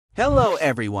Hello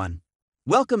everyone!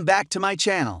 Welcome back to my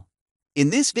channel. In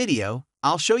this video,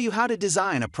 I'll show you how to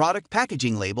design a product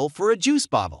packaging label for a juice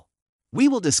bottle. We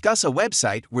will discuss a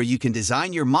website where you can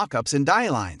design your mockups and die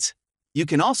lines. You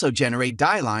can also generate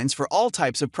die lines for all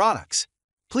types of products.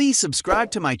 Please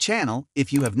subscribe to my channel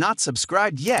if you have not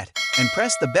subscribed yet and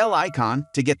press the bell icon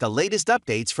to get the latest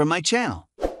updates from my channel.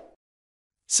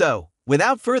 So,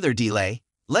 without further delay,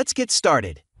 let's get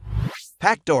started.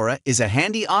 Pacdora is a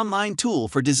handy online tool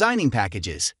for designing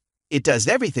packages. It does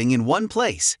everything in one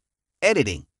place: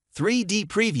 editing, 3D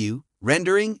preview,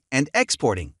 rendering, and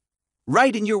exporting.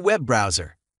 Right in your web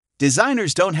browser.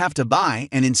 Designers don't have to buy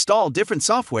and install different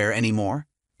software anymore.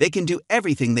 They can do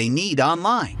everything they need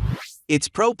online. Its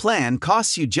Pro plan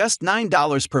costs you just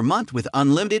 $9 per month with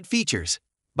unlimited features.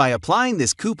 By applying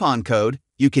this coupon code,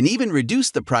 you can even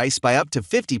reduce the price by up to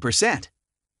 50%.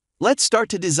 Let's start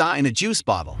to design a juice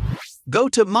bottle. Go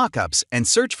to Mockups and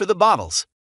search for the bottles.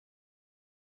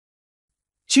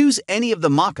 Choose any of the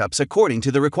mockups according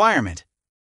to the requirement.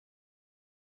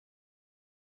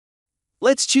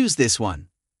 Let's choose this one.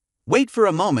 Wait for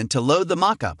a moment to load the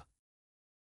mockup.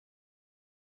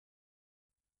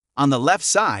 On the left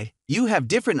side, you have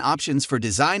different options for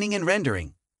designing and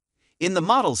rendering. In the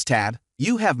Models tab,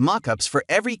 you have mockups for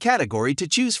every category to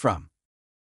choose from.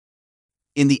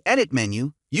 In the Edit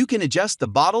menu, you can adjust the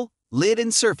bottle, lid,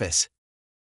 and surface.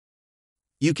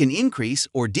 You can increase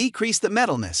or decrease the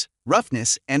metalness,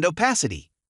 roughness, and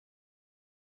opacity.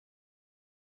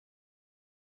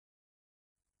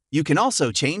 You can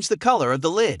also change the color of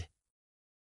the lid.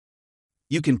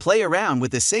 You can play around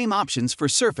with the same options for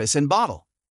surface and bottle.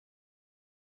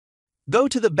 Go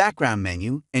to the Background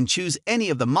menu and choose any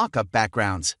of the mockup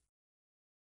backgrounds.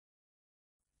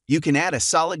 You can add a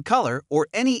solid color or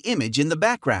any image in the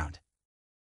background.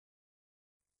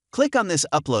 Click on this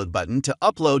Upload button to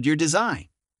upload your design.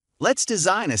 Let's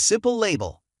design a simple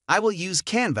label. I will use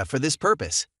Canva for this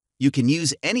purpose. You can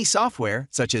use any software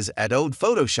such as Adobe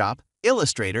Photoshop,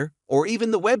 Illustrator, or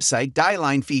even the website die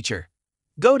line feature.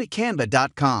 Go to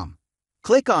canva.com.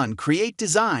 Click on Create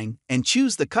Design and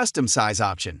choose the Custom Size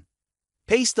option.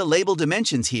 Paste the label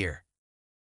dimensions here.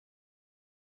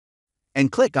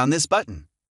 And click on this button.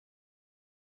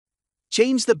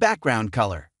 Change the background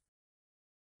color.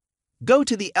 Go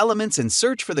to the elements and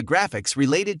search for the graphics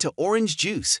related to orange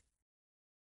juice.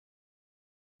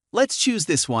 Let's choose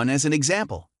this one as an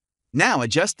example. Now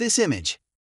adjust this image.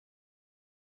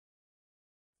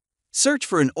 Search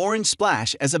for an orange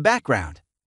splash as a background.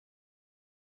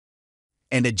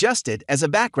 And adjust it as a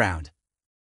background.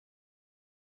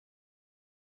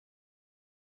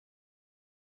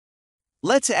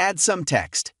 Let's add some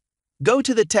text. Go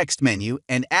to the Text menu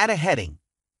and add a heading.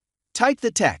 Type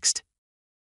the text.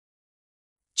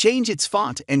 Change its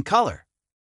font and color.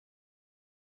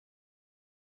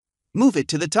 Move it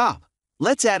to the top.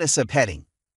 Let's add a subheading.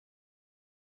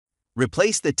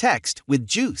 Replace the text with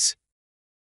juice.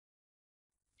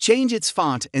 Change its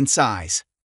font and size.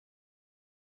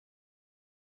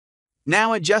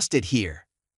 Now adjust it here.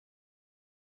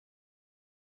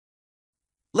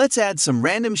 Let's add some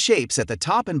random shapes at the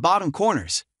top and bottom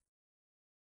corners.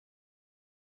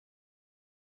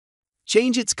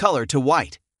 Change its color to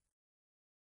white.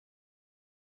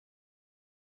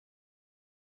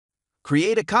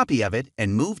 Create a copy of it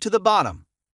and move to the bottom.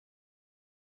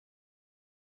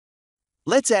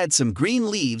 Let's add some green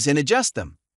leaves and adjust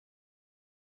them.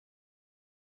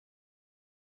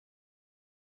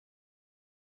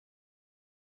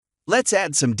 Let's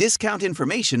add some discount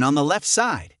information on the left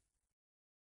side.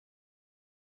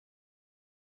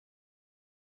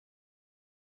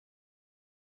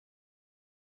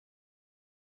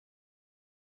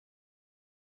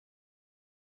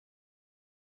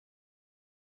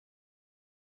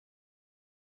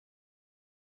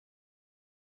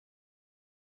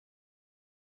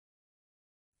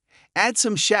 Add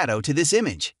some shadow to this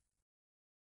image.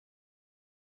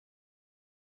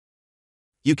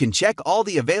 You can check all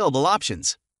the available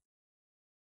options.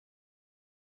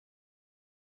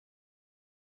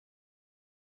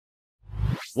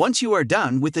 Once you are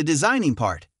done with the designing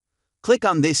part, click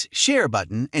on this Share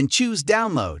button and choose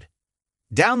Download.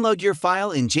 Download your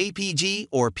file in JPG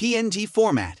or PNG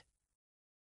format.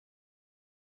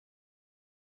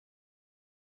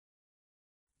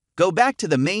 Go back to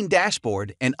the main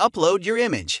dashboard and upload your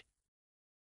image.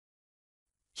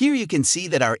 Here you can see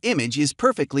that our image is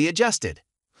perfectly adjusted.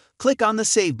 Click on the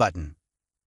Save button.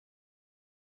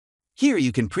 Here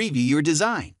you can preview your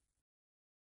design.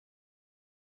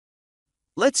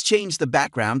 Let's change the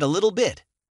background a little bit.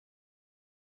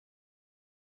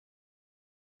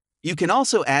 You can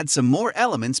also add some more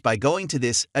elements by going to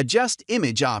this Adjust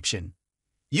Image option.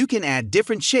 You can add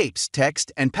different shapes,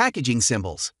 text, and packaging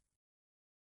symbols.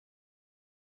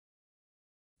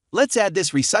 Let's add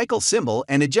this recycle symbol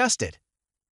and adjust it.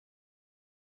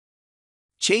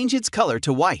 Change its color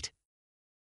to white.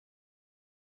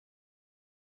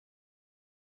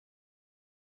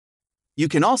 You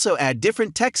can also add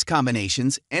different text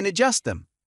combinations and adjust them.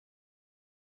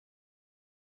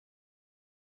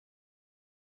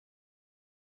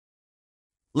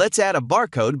 Let's add a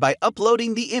barcode by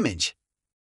uploading the image.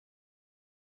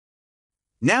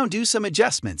 Now do some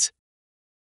adjustments.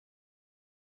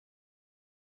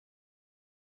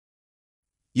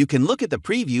 You can look at the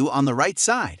preview on the right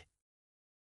side.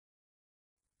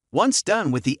 Once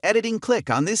done with the editing, click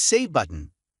on this Save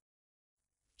button.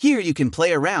 Here you can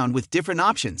play around with different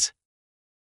options.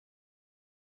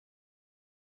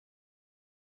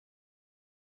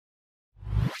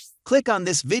 Click on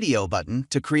this Video button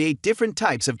to create different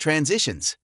types of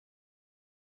transitions.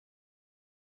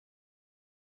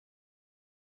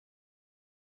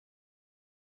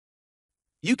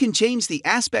 You can change the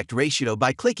aspect ratio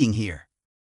by clicking here.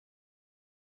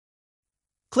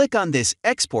 Click on this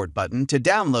Export button to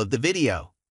download the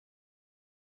video.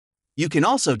 You can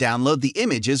also download the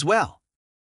image as well.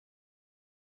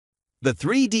 The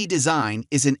 3D design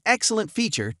is an excellent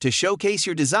feature to showcase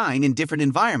your design in different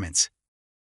environments.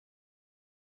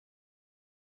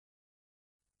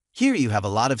 Here you have a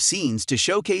lot of scenes to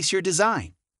showcase your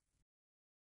design.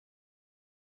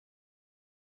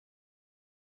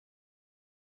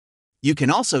 You can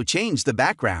also change the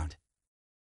background.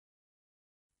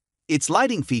 Its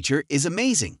lighting feature is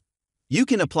amazing. You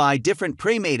can apply different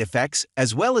pre-made effects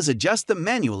as well as adjust them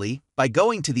manually by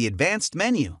going to the Advanced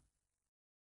menu.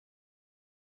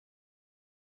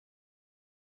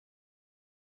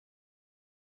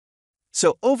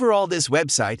 So overall, this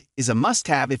website is a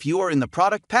must-have if you are in the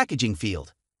product packaging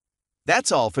field.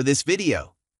 That's all for this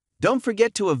video. Don't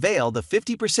forget to avail the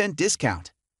 50%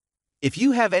 discount. If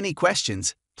you have any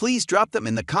questions, please drop them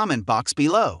in the comment box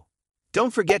below.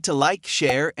 Don't forget to like,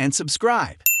 share, and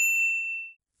subscribe.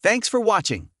 Thanks for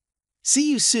watching.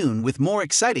 See you soon with more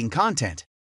exciting content.